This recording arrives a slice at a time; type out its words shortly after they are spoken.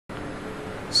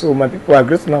So my people are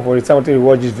grateful now for the time to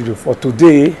watch this video. For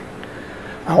today,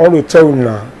 I want to tell you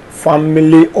now,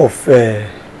 family of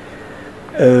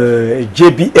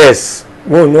JBS,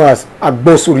 known as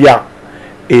Aigbosuria,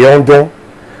 Eyondon.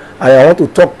 I want to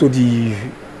talk to the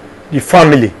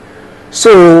family.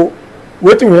 So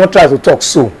what we want to try to talk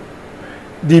so.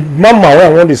 The mama I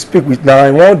want to speak with now,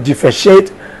 I want to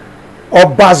differentiate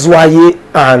Bazuaye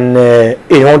and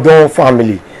Eyondon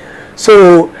family.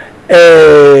 So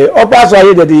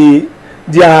Bazuaye,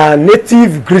 their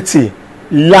native greeting,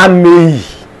 Lamei.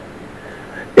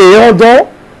 Eyondon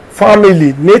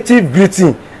family native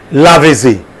greeting,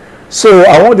 Laveze. So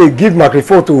I want to give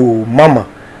microphone to Mama.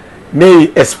 May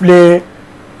explain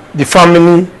the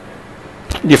family of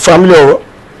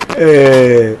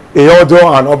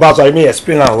Eyondon and Bazuaye. May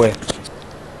explain how well.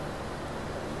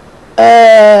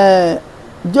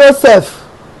 Joseph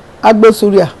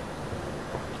Aigbosuria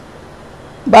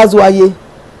Bazuaye.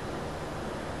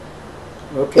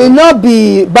 Okay. It not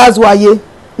be Bazuaye,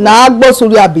 na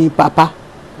Aigbosuria be papa.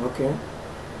 Okay.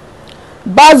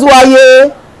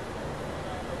 Bazuaye,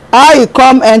 how he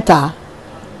come enter,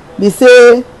 be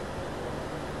say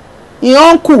him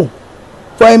uncle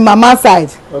for him mama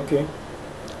side. Okay.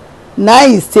 Now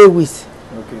he stay with.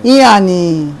 Okay.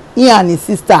 He and his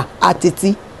sister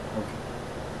Atiti.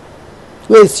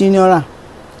 Wey senior,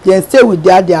 they stay with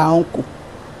their uncle,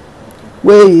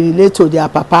 wey relate to their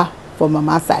papa for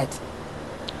mama side.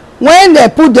 When they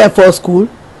put them for school,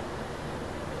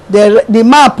 the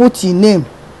man put his name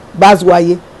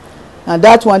Bazuaye, and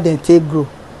that one they take grow.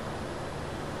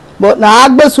 But na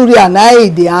Aigbosuria na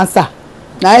the answer,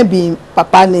 na be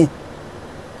papa name.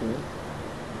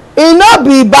 He no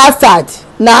be bastard.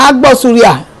 Na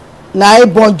Aigbosuria na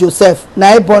born Joseph,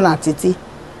 na born Atiti,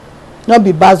 no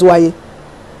be Bazuaye.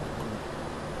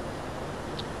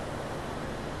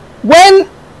 When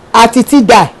Atiti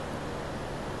die,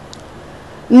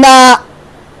 na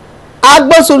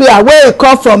Aigbosuria wey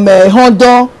come from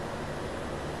Eyondon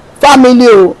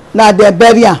family na the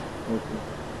burial.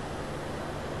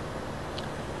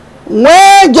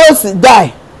 When Joseph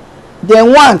die, they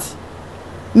want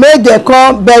make dem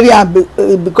come bury am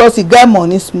because he get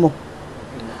money small,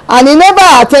 and he never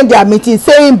attend their meeting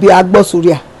say him be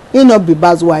Aigbosuria, he no be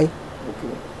Bazuaye.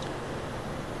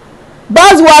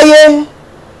 Bazuaye,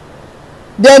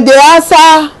 then they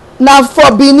answer na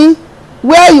for Benin,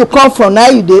 where you come from, now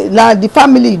you dey, na the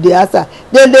family you dey answer.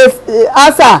 Then they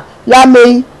answer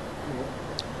Lamei.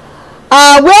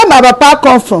 And where my papa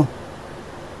come from,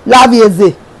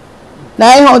 Laveze,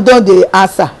 na Eyondon dey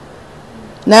answer,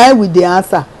 na we dey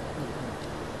answer.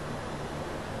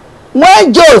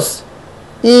 When Jos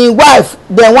him wife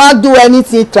dem wan do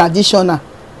anything traditional,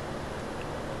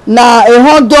 na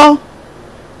Eyondon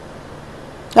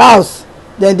house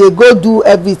dem dey go do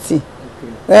everything.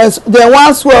 Dem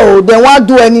wan swear o, dem wan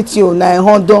do anything o, na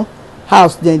Eyondon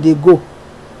house dem dey go,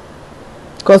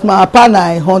 because my papa na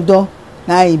Eyondon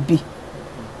na he be.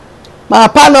 My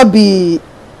papa no be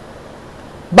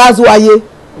Bazuaye.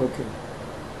 Okay.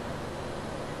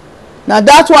 Na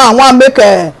that one I wan make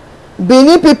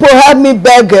Benin people help me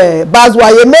beg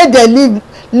Bazuaye make dem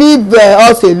leave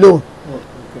us alone.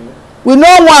 Okay. We no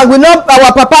want,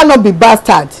 our papa no be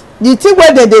bastard. The thing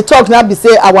wey dem dey talk now be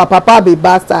say our papa be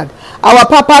bastard. Our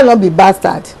papa no be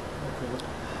bastard. Okay.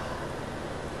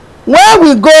 When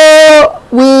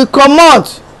we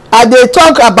comot, I dey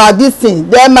talk about this thing,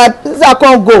 then my sister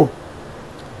come go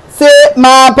say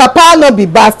my papa no be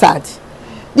bastard.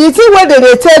 The thing wey dem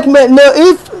dey take me, no,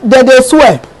 if dem dey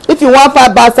swear, if you wan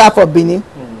find bastard for Benin,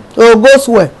 go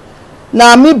swear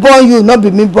na me born you, no be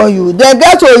me born you. Dem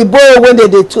get oyibo wey dem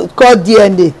dey call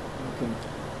DNA.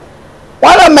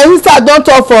 One of my sister don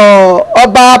talk for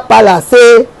Oba Palace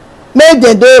say make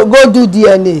dem go do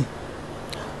DNA.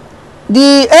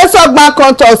 The Esogba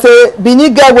come talk say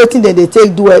Benin get wetin dem dey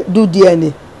take do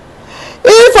DNA.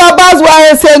 If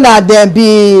Bazuaye say na dem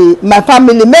be my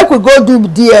family, make we go do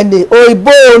DNA,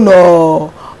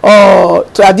 oyibo or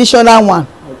traditional one.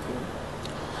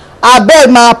 Abeg,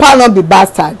 my papa no be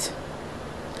bastard.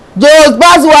 Those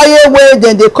Bazuaye wey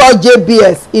dem dey call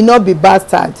JBS, e no be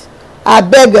bastard.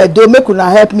 Abeg Edo, make una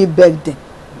help me beg dem.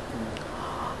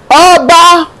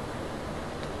 Oba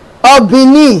of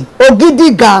Benin,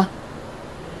 Ogidigan,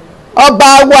 Oba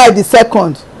Aigbosuria the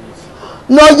second,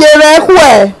 no yere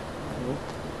hwe,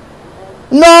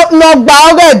 no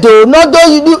gba Edo, no do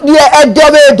Edo we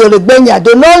Edo le gbenya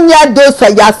do, no nya do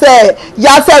se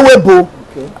yase webo.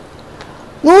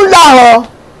 Nu la ho,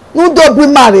 nu do bi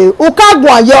mare, u ka gun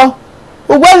ayo,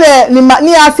 u wele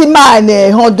ni asima ne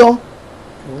Eyondon.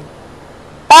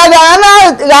 Aga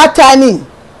na ratani.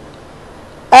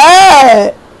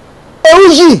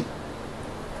 Euji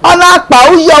pa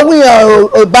uyo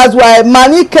wi Bazuaye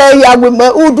mani ke ya we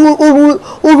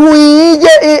uru yin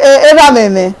era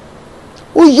meme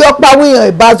uyo pa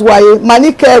wi Bazuaye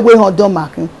mani ke we hodon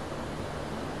makin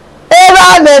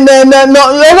era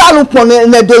no era lu pon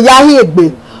ne do ya hi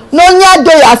egbe no nya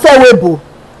do ya se webo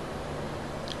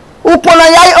upona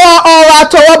ya o ra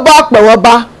towo ba pewo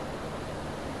ba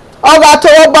ọba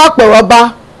towo ba pewo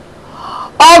ba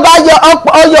ọba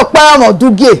yo pa ran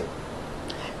dugie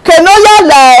keno ya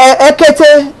la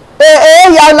ekete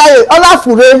ya la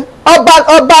olafure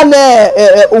ọba ne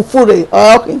ufure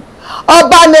okin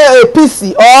ọba ne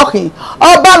apc okin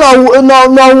ọba no we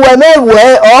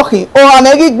mewe okin o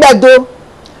amegi gbedo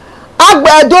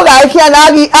agbedo ga ki na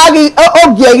ari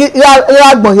ogie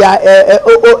agbon ya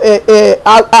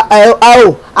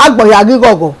agbon ya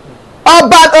gigogo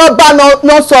ọba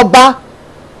no soba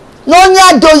no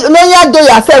nya do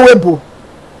ya se webo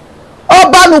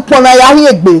ọba nu pona ya hi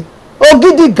egbe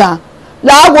ogidi gan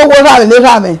la wowo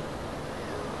ra me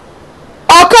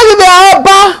okeri be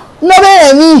ọba no be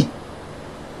emi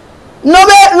no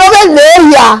be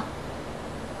le ya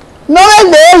no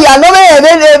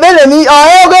be mi o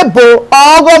bo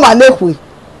ogo manekwi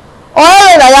o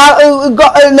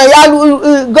na ya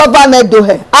governor do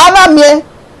he ama me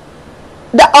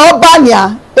the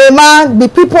Albania, a man, the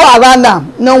people around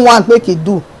them, no one make it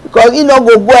do because he no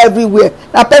go everywhere.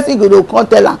 That person go to come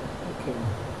tell him.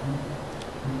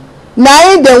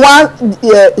 Now he the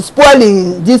one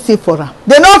spoiling this thing for her.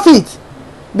 They no fit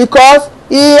because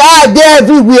he are there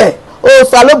everywhere. Oh,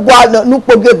 salo boa no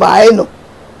poge ba no.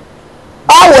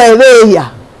 Awe re ya.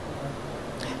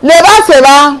 Leba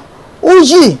seba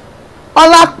uji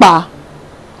onapa.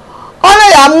 Ona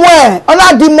ya mwe,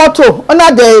 ona di moto,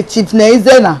 ona de chief na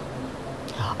izena.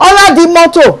 Ona di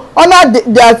moto, ona de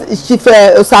chief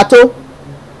Osato.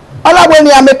 Ona when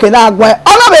you make na agwe.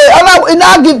 Ona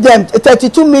now give them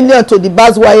 32 million to the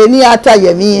Bazuaye ni ata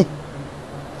yemi.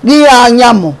 Gi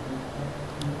anyamo.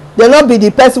 They not be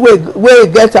the person we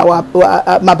get our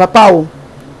my papa o.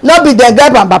 Not be the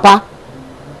get my papa.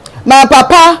 My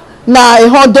papa na a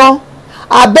hodon.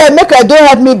 I beg make I don't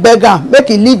help me beg am make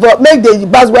he leave us make the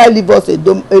Bazuaye leave us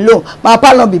alone my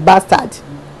papa no be bastard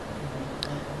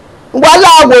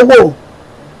wala wowo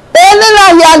elela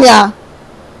hiania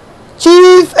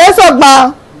chief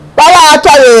esogba para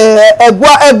atore egbo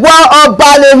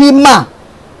oba le rima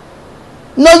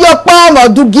no yo pa mo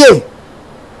dugie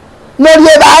no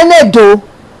rie ba nedo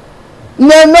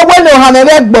no we no ha me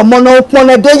gbo mo no pon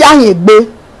ne do yahin egbe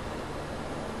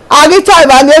agita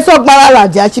iba ni esogbara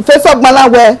raja chi fe sogbara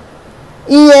we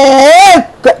iye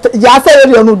ya se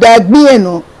re onu da gbin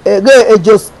enu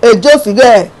ejos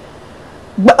ge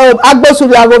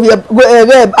Aigbosuria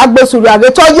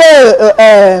ge toje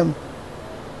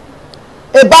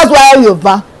Bazuaye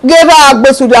Yoruba ge ra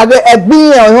Aigbosuria ge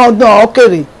egbin ehun dan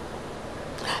okere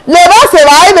le ba se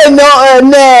ra ibe no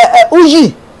ne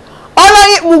uji ona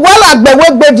wala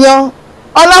gbewegbe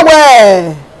ona we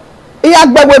iya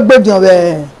gbewegbe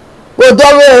we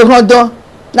odoro ehun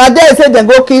na there say dem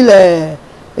go kill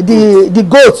the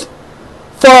goat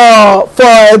for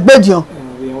Egbedion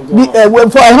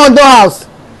for ehun house.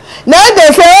 Now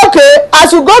they say okay I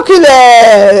should go kill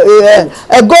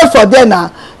a goat for them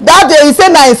now. That day he say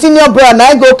na senior brother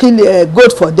na go kill a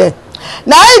goat for them.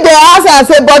 Now they ask and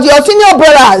say but your senior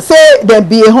brother say dem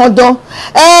be ehun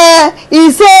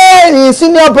he say his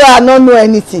senior brother no know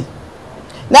anything.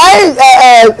 Now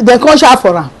dem come shout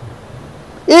for am.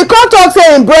 He can't talk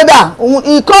say him brother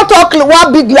he can't talk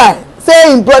one big lie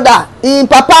say him brother him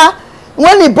papa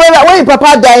when him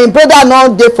papa die him brother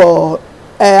no dey for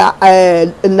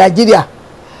Nigeria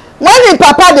when him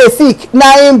papa dey sick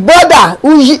na him brother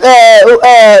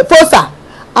Fosa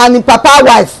and him papa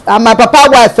wife and my papa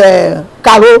wife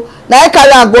Caro na him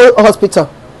carry am go hospital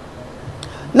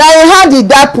na him hand he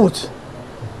die put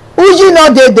Uji no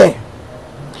dey there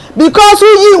because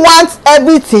Uji want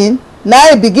everything.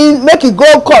 Now he begin make he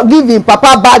go call give him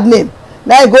papa bad name.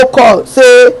 Now he go call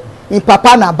say him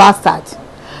papa na bastard.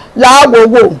 La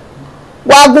wo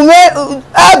wagume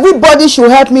everybody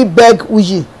should help me beg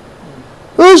Uji.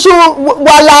 Uji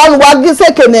wala wagi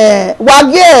sekene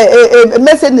wagi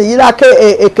message ni ira ke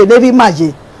ekeneri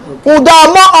maje. Uda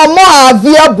omo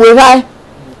avia borai.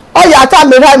 O ya ta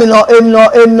me ra mi no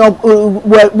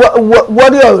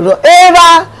warrior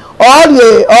era or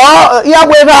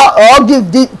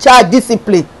give the child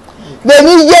discipline. They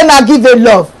need ye na give a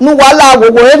love. No wala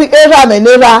wo era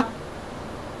menera.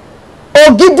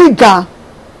 Ogidiga.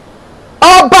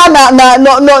 Oba no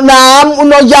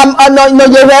yam no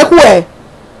yere hwe.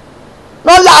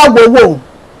 No la wo.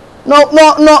 no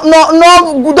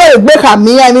don't break her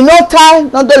me. I mean no time,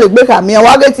 no don't break her me.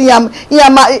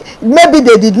 Maybe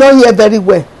they did not hear very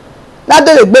well. Not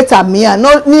don't break her me.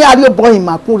 No ni ari obo him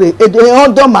makure.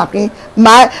 Don makin.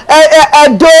 My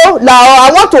do now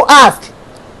I want to ask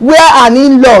where an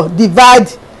in-law divide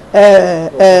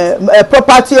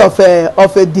property of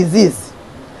a disease.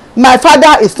 My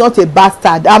father is not a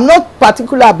bastard. I'm not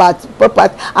particular about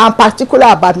property. I'm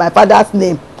particular about my father's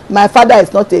name. My father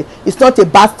is not a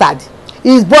bastard.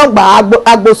 He is born by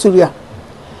Aigbosuria.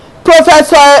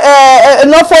 Professor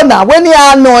Nofona, when he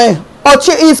know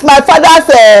Ochi is my father's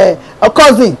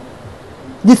cousin,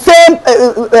 the same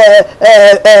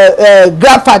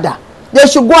grandfather. They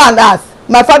should go and ask.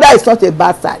 My father is not a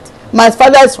bastard. My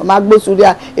father is from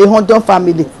Aigbosuria, a Hondon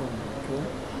family.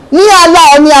 Ni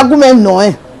ala oni agumen no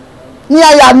ni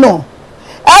aya no.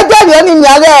 Ejeri oni ni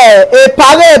are e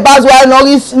pare Bazuaye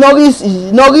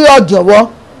nori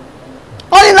ojowo.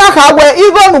 Only na ka we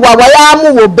even wawaya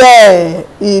mu wo be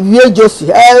iwie Josi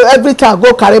every time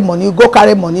go carry money.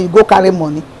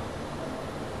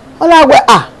 Ola we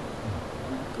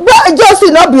but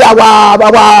Josi not be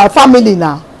our family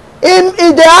now. In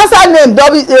the answer name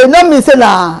no mean say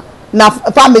na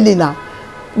family now.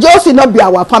 Josi not be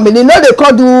our family. No they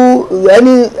can't do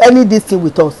any this thing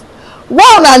with us.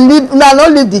 Why not leave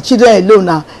the children alone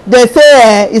now? They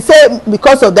say he say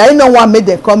because of that, no one made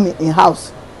them come in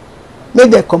house.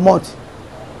 Make them come out.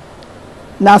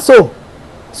 Now so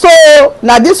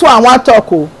now this one I want to talk.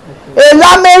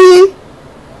 Elameri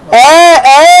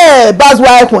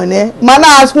Bazuaye kwene mana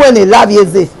ask when he love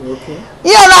yeze.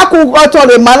 Iya na ku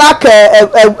otore mana ke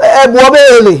ebu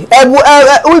obere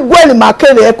ugweli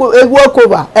makere egu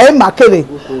okoba makere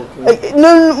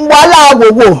wala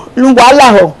agbogo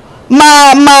wala ho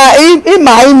ma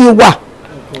ima ini wa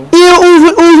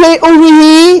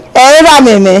uri era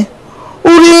meme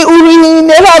uri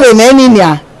nera meme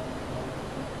ninia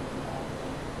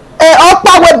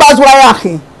opa we Bazuaye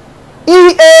akin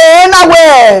na we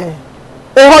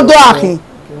hodo akin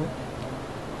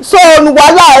so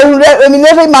wala emi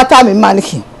never matter me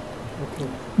maniki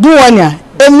do one ya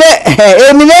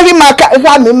emi never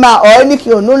matter me ma o ni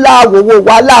ki onu la wo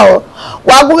wala o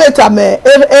wa gureta me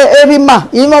erima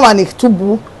imo maniki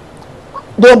tubu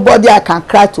nobody I can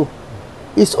cry to.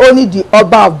 It's only the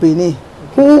Oba of Benin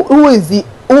who is the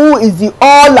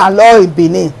all and all in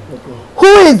Benin. Who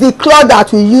is the cloth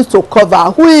that we use to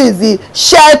cover? Who is the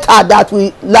shelter that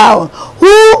we lie on?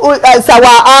 Who is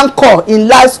our anchor in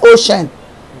life's ocean?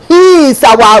 He is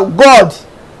our God.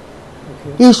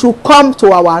 He should come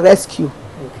to our rescue.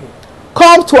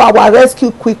 Come to our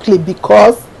rescue quickly,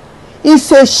 because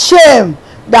it's a shame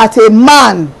that a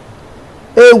man,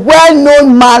 a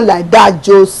well-known man like that,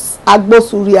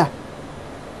 Aigbosuria,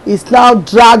 is now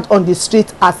dragged on the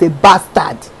street as a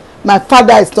bastard. My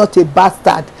father is not a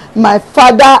bastard. My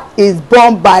father is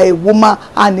born by a woman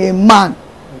and a man.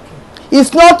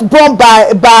 It's not born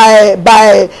by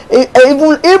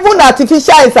even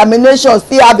artificial insemination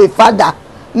still have a father.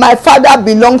 My father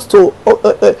belongs to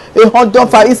a Hondon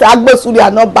family. It's Aigbosuria,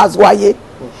 not Bazuaye.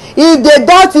 If they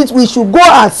doubt it, we should go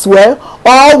and swear,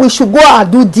 or we should go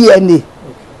and do DNA.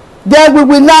 Then we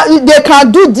will not. They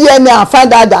can do DNA and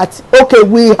find out that okay,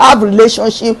 we have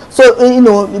relationship. So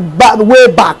way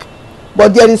back,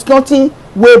 but there is nothing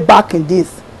way back in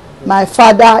this. My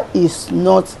father is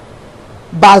not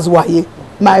Bazuaye.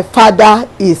 My father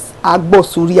is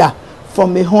Aigbosuria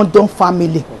from a Hondon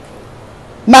family.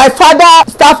 My father,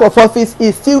 staff of office,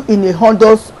 is still in a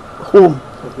Hondon's home.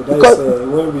 Okay, because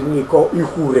when we call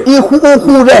Ihure.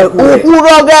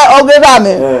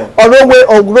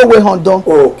 Ogrewe Hondon.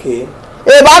 Okay.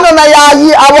 Ebano na ya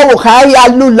yi awo kan ya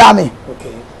lulame.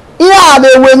 Okay. Iya be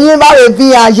we ni ma we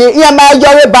vi anje, iya ma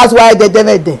jore Bazuaye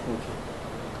dedemede.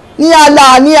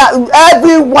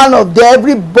 Every one of them,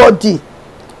 everybody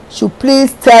should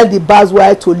please tell the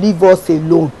Bazuaye to leave us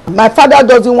alone. My father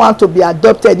doesn't want to be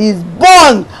adopted. He's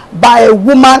born by a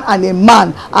woman and a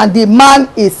man, and the man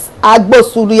is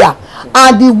Aigbosuria,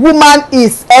 and the woman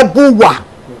is Ebuwa.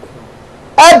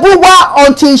 Ebuwa,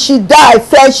 until she died,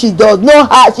 said she did not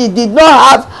have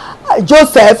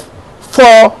Joseph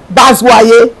for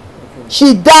Bazuaye.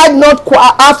 She died not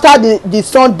after the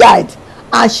son died.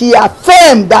 And she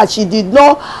affirmed that she did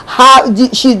not have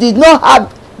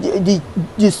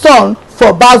the son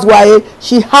for Bazuaye.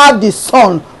 She had the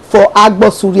son for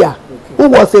Aigbosuria, who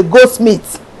was a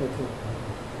goldsmith.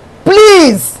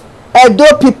 Please,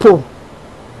 Edo people,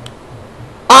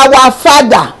 our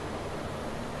father,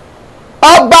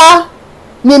 Oba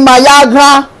ni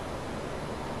Mayagra,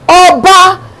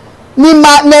 Oba ni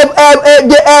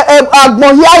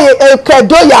Agbohiaye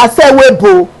Kedoya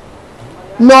Sewebo.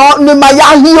 no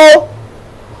mayahio,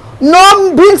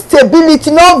 no bring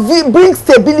stability, bring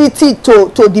stability to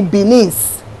the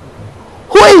Beninese.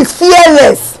 Who is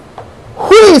fearless,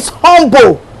 who is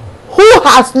humble, who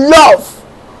has love,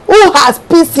 who has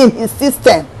peace in his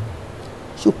system,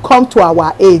 should come to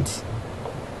our aid.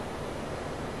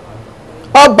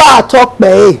 Oba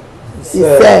Atokpe, he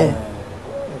said.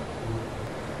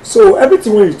 So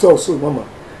everything when you talk, so mama,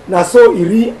 now so it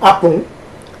really happen.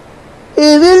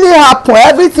 It really happen.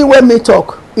 Everything when me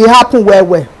talk, it happen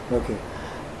well. Okay.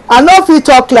 I no fit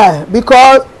talk like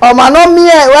because I no me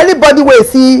anybody will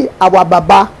see our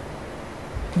baba,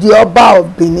 the Oba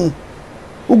of Benin.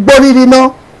 Ugboriri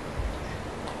no.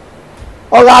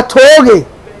 Ora tore.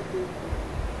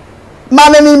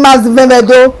 Mame mi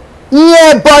mazvemedo.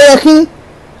 Iye boyekin.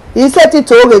 He set it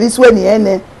to this way ni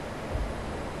ene.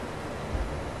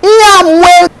 Iye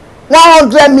amwe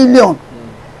 100 million.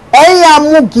 Eyi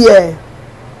amugie.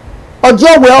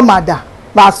 Ojo we omada.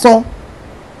 Bason.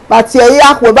 But eyi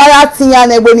akwe ba ya tinya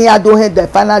na egbe ni ya do the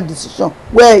final decision.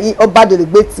 Where Oba de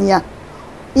gbe tinya.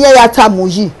 Iye ya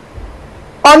tamuji.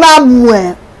 Ona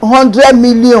mwe 100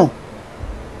 million.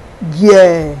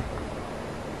 Gie.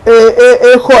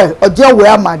 Ojo we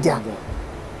amadia.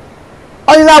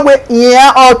 Onina we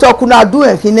yen otokuna do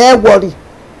en kin e worry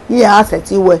yen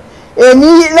asset we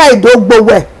eni na idogbo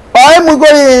we o emu go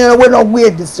we no we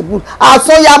distribute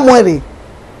aso ya mwere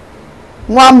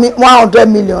 100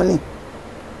 million ni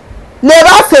le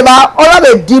ba se ba ola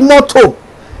be di moto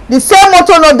the same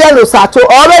moto no den Osato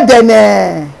or den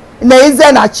na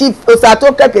ize na chief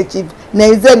Osato keke chief na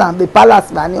ize na the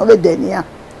palace ba ni o den ya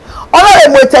ola be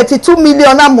mo 32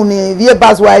 million amuni vie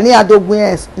Bazuaye ni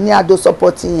adogun ni ado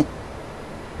supporting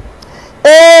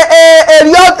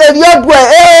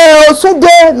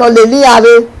Osunde no leli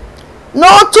are no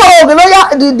talk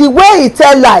the way he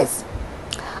tell lies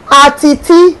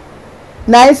atiti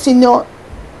na senior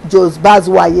Jos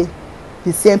Bazuaye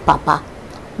the same papa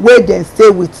wey dem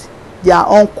stay with their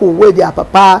uncle wey their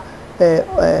papa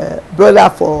brother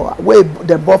for wey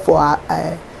dem born for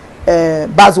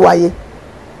Bazuaye.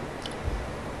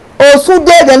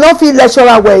 Osunde dem no fit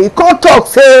lecturer well, he come talk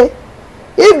say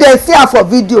if dem see am for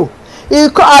video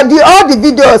all the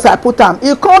videos I put am,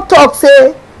 he come talk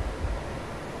say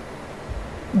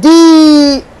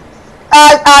the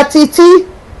atiti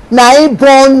na him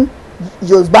born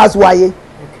Jos Bazuaye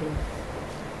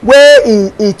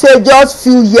wey he take just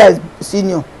few years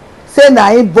senior, say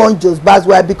na him born Jos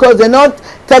Bazuaye because dem no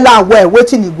tell am well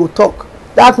wetin he go talk,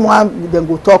 that one dem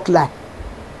go talk lie.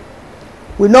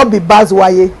 We no be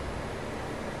Bazuaye.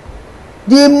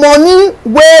 The money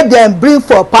wey dem bring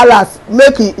for palace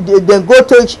make dem go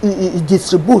take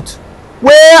distribute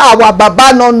wey our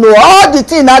baba no know all the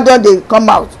thing na don dey come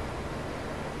out.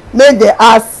 Make dem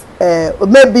ask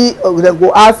maybe dem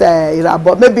go ask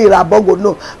Irabo, maybe Irabo go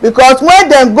know because when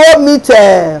dem go meet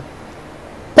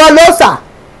Polosa,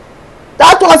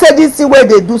 that one say this thing wey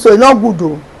dey do so e no good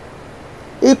o.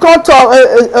 E come talk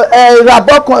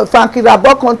Irabo, Frank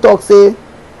Irabo come talk say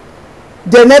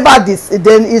they never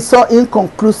then it's so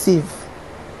inconclusive.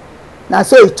 Now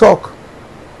so he talk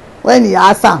when he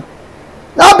ask am.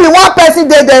 Not be one person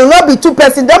there, then not be two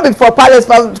person, don't be for palace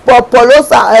for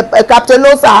Polosa, Captain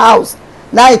Losa house.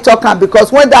 Now he talk am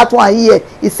because when that one here,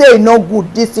 he say e no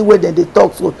good. This thing wey dem dey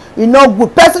talk so e no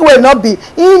good. Person wey not be,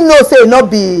 he know say e no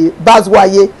be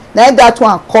Bazuaye. Now that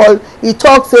one call, he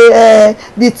talk say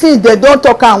the thing they don't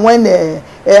talk am when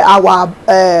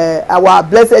our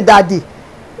blessed daddy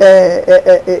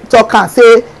talk and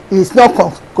say it's not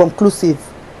conclusive.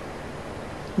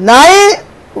 Now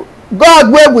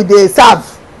God wey we dey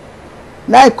serve,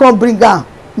 now he come bring am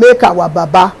make our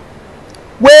baba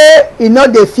wey he no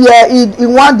dey fear, he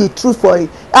want the truth for it.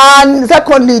 And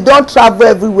secondly, he don travel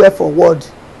everywhere for world.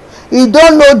 He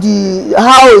don't know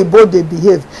how Igbo dey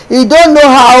behave. He don't know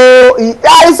how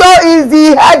he's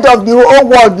the head of the whole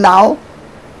world now.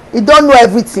 He don't know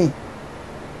everything.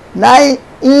 Now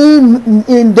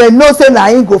in the know say na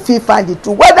him go fit find the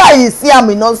truth, whether he see am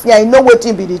he no see am, he know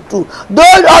wetin be the truth. Though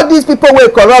all these people wey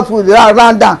corrupt with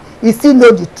around am, he still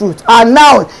know the truth. And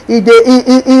now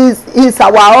he's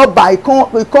our Oba. He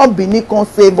come Benin come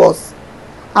save us,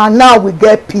 and now we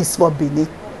get peace for Benin,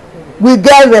 we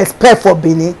get respect for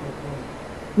Benin,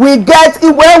 we get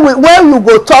when we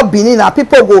go talk Benin and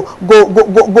people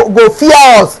go fear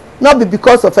us, not be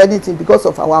because of anything, because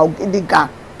of our Ogidi gang.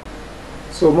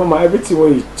 So mama, everything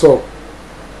when you talk,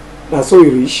 na so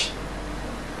you reach?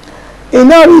 E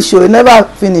no reach o, e never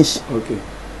finish. Okay.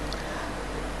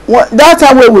 That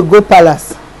time wey we go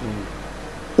palace,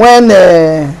 when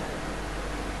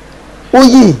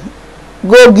Uyi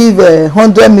go give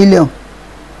 100 million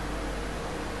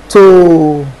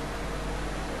to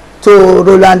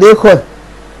Roland Ekol,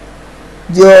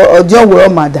 the Ojonworo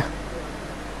mother.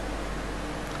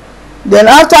 Then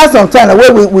after some time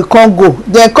we can't go,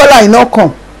 then caller no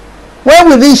come. When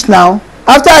we reach now,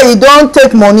 after he don't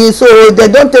take money, so they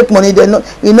don't take money, they no,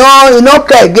 you know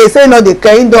care again, say no they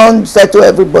care, he don't settle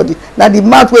everybody. Now the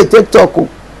mouth will take talk.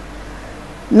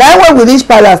 Now when we reach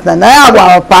palace now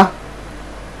our Oba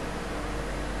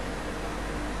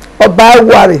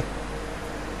Aigbosuria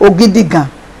Ogidigan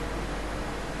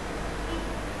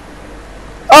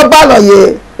Ọba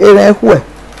lóye erenhu ẹ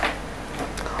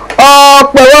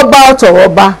ọpẹ ọba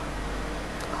ọtọrọba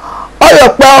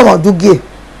ọyọpẹ ọràndúgẹ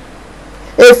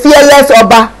a fearless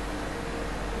Oba,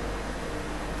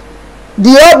 the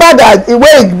Oba that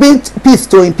wey bring peace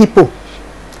to him people.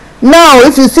 Now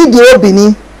if you see the whole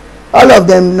Benin, all of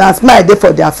them na smile dey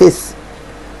for their face.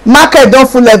 Market don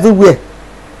full everywhere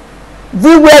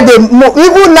they move.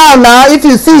 Even now if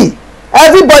you see,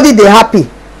 everybody dey happy.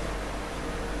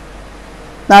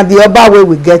 Na the Oba wey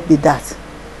we get be that.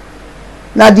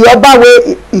 Na the Oba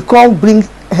wey e come bring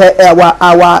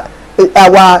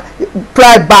our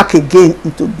pride back again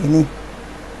into Benin.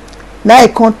 Now he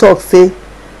come talk say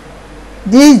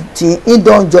this thing he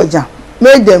don judge am,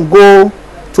 make dem go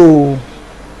to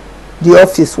the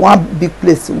office, one big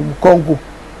place we come go.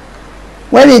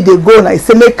 When he dey go, na he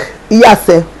say make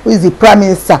Iyase, who is the prime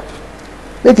minister,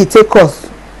 make he take us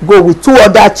go with 2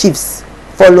 other chiefs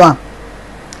follow am.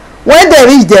 When they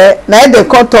reach there, na dem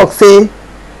come talk say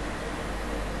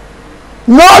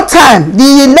no time,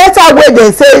 the letter wey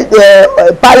dem say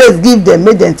palace give dem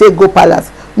make dem take go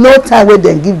palace, no time wey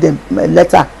dem give dem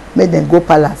letter make dem go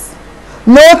palace,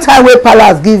 no time wey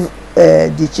palace give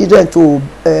the children to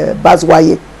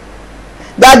Bazuaye.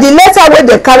 That the letter wey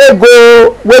dem carry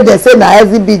go, wey dem say na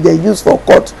exhibit dem use for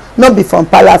court, no be from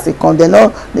palace e come, e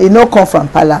no come from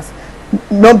palace,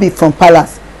 no be from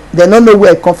palace, dem no know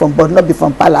where e come from, but no be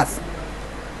from palace.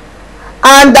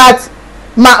 And that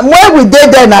when we dey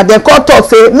there na dem come talk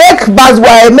say make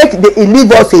Bazuaye make e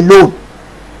leave us alone.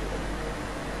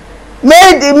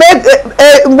 When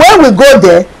we go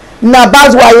there, na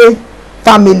Bazuaye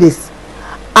families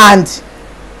and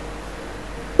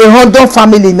Ehondon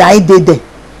family na e dey there,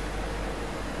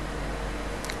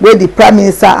 wey the prime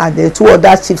minister and the 2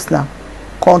 other chiefs now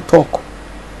come talk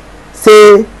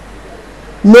say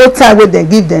no time wey dem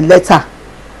give dem letter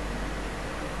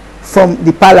from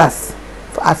the palace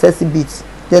for accessibility.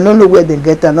 Dem no know where dem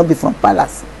get am, no be from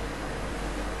palace.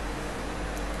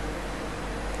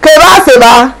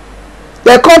 Kebaseba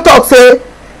dem come talk say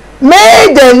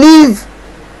make dem leave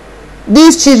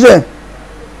these children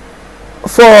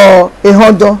for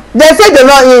Ehondon. Dem say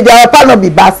their papa no be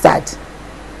bastard.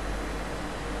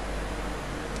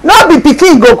 No be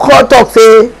pikin go call talk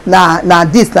say na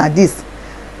this na this.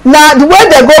 Na the way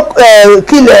dem go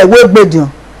kill Wegbedion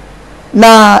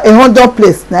na Ehondon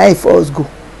place na e for us go.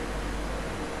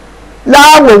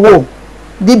 Lawowo,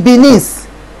 the Benin,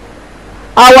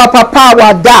 our papa,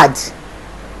 our dad,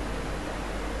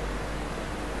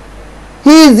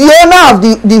 he is the owner of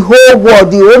the whole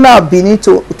world, the owner of Benin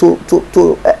to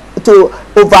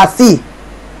oversee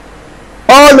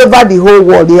all over the whole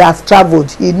world. He has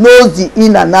traveled. He knows the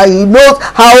in and out. He knows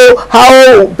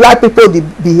how black people they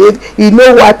behave. He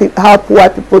knows how poor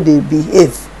people they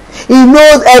behave. He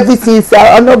knows everything. So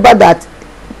I know about that.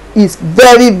 Is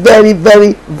very, very,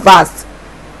 very vast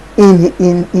in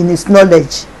his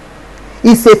knowledge.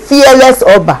 He's a fearless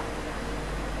Oba.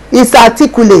 He's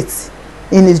articulate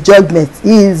in his judgment.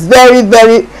 He is very,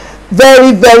 very,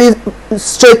 very, very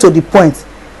straight to the point.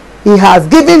 He has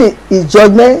given his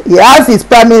judgment. He asked his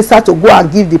prime minister to go and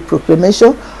give the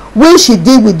proclamation, which he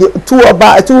did with the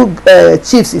two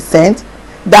chiefs he sent,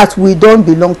 that we don't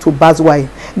belong to Bazuaye.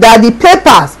 That the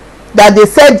papers that they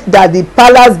said that the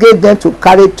palace gave them to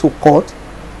carry to court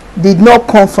did not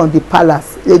come from the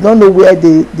palace. They don't know where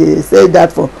they say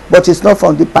that from, but it's not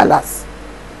from the palace.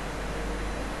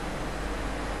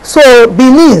 So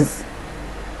Benin,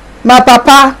 my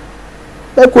papa,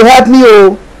 they could help me.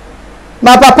 Oh,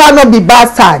 my papa not be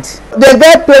bastard. They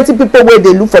get plenty people where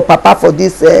they look for papa for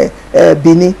this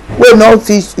Benin. We not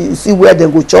see where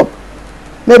they go chop.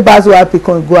 Maybe Bazuaye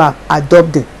people go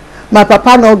adopt them. My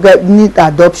papa no need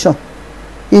adoption.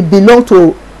 He belong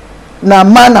to na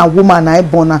man and woman na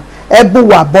born. Ebu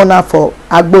wa born for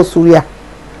Aigbosuria.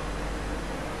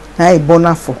 Na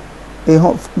born for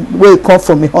where he come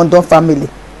from a Hondon family.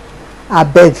 I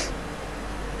beg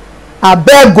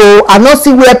go. I not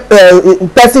see where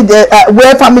person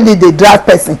where family they drag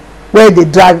person, where they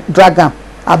drag am.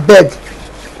 I beg.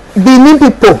 Benin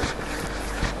people,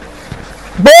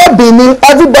 Both Benin,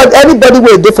 anybody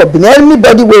will do for Benin,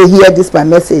 anybody will hear this my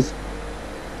message.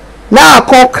 Now I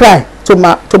can't cry to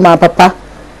my papa,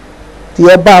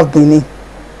 the Oba of Benin.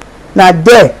 Now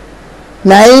there,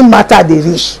 now ain't matter the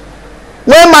rich.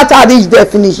 When matter reach there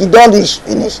finish, you don't reach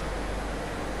finish.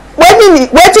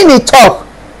 Waiting he talk,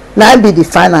 now be the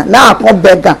final. Now I can't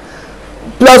beg her.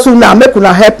 Plus una make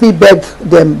una help me beg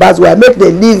them Bazuaye, make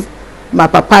they leave my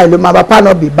papa alone. My papa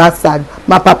not be bastard.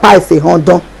 My papa is a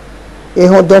Hondon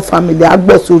family,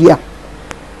 Aigbosuria.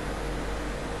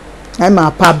 I'm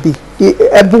a papi.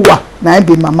 Ebuwa, na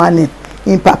be mama name.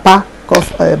 In papa come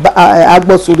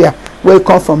Aigbosuria, where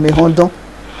come from a Hondon.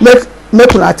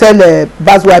 Make una tell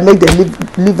Bazuaye make them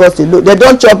leave us alone. They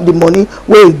don't chop the money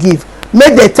where he give.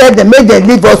 Make they tell them, make them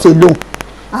leave us alone.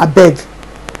 I beg,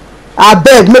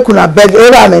 make una beg.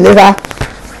 Era me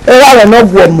no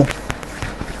guomo.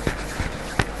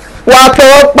 Wa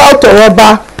to pa to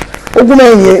roba. Ogunme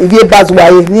yin vie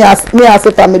Bazuaye ni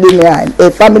ase family me a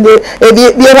family e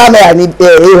era me ni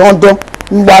Hondon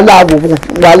wala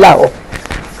o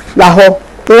la ho.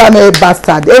 Era me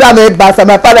bastard.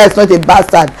 My father is not a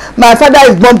bastard. My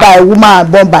father is born by a woman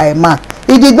and born by a man.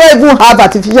 He did not even have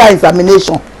artificial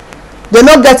insemination. They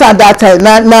not get at that time.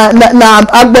 Na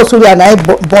Aigbosuria na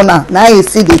born na he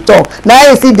see the talk. Na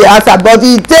he see the answer. But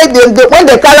he take when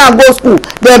they carry am go school,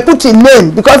 they put his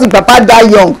name because his papa die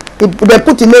young. They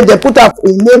put his name, they put her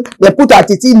his name, they put her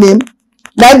titi name.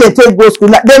 Now they take go school.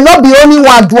 They not be only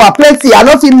one do a plenty. I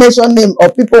not fit mention name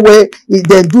of people where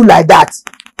they do like that.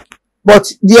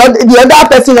 But the other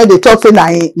person when they talk say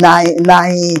na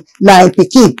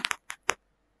pikin.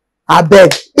 I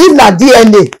beg. If na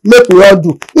DNA, make we all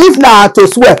do. If na to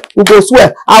swear, we go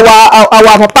swear.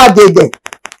 Our papa dey there.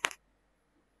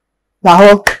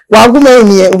 Now, wagume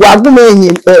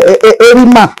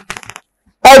erima.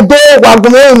 Edo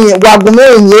wagume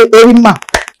erima.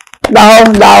 Now,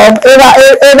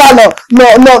 era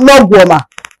no guoma.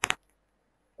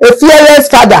 A fearless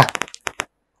father,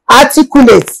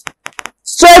 articulate,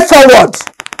 straightforward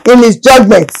in his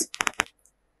judgment.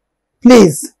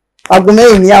 Please. Agume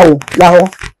Imiao Laho.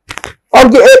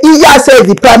 Iya said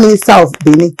the Prime Minister of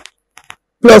Benin,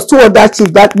 plus two other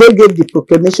chiefs that they gave the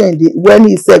proclamation when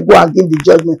he said go and give the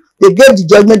judgment. They gave the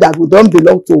judgment that we don't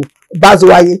belong to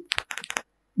Bazuaye.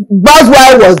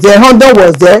 Bazuaye was there, Hondon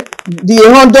was there. The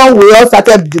Hondon we all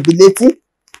started jubilating.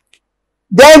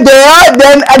 Then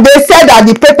they said that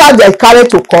the paper they carried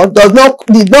to court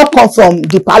did not come from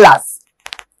the palace.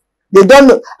 They don't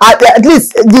know. At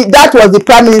least that was the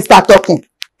Prime Minister talking.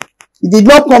 It did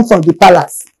not come from the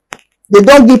palace. They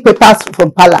don't give papers from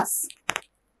palace.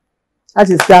 That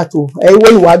is that.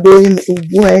 When you are doing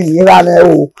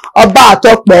Oba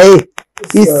talk,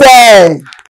 he said.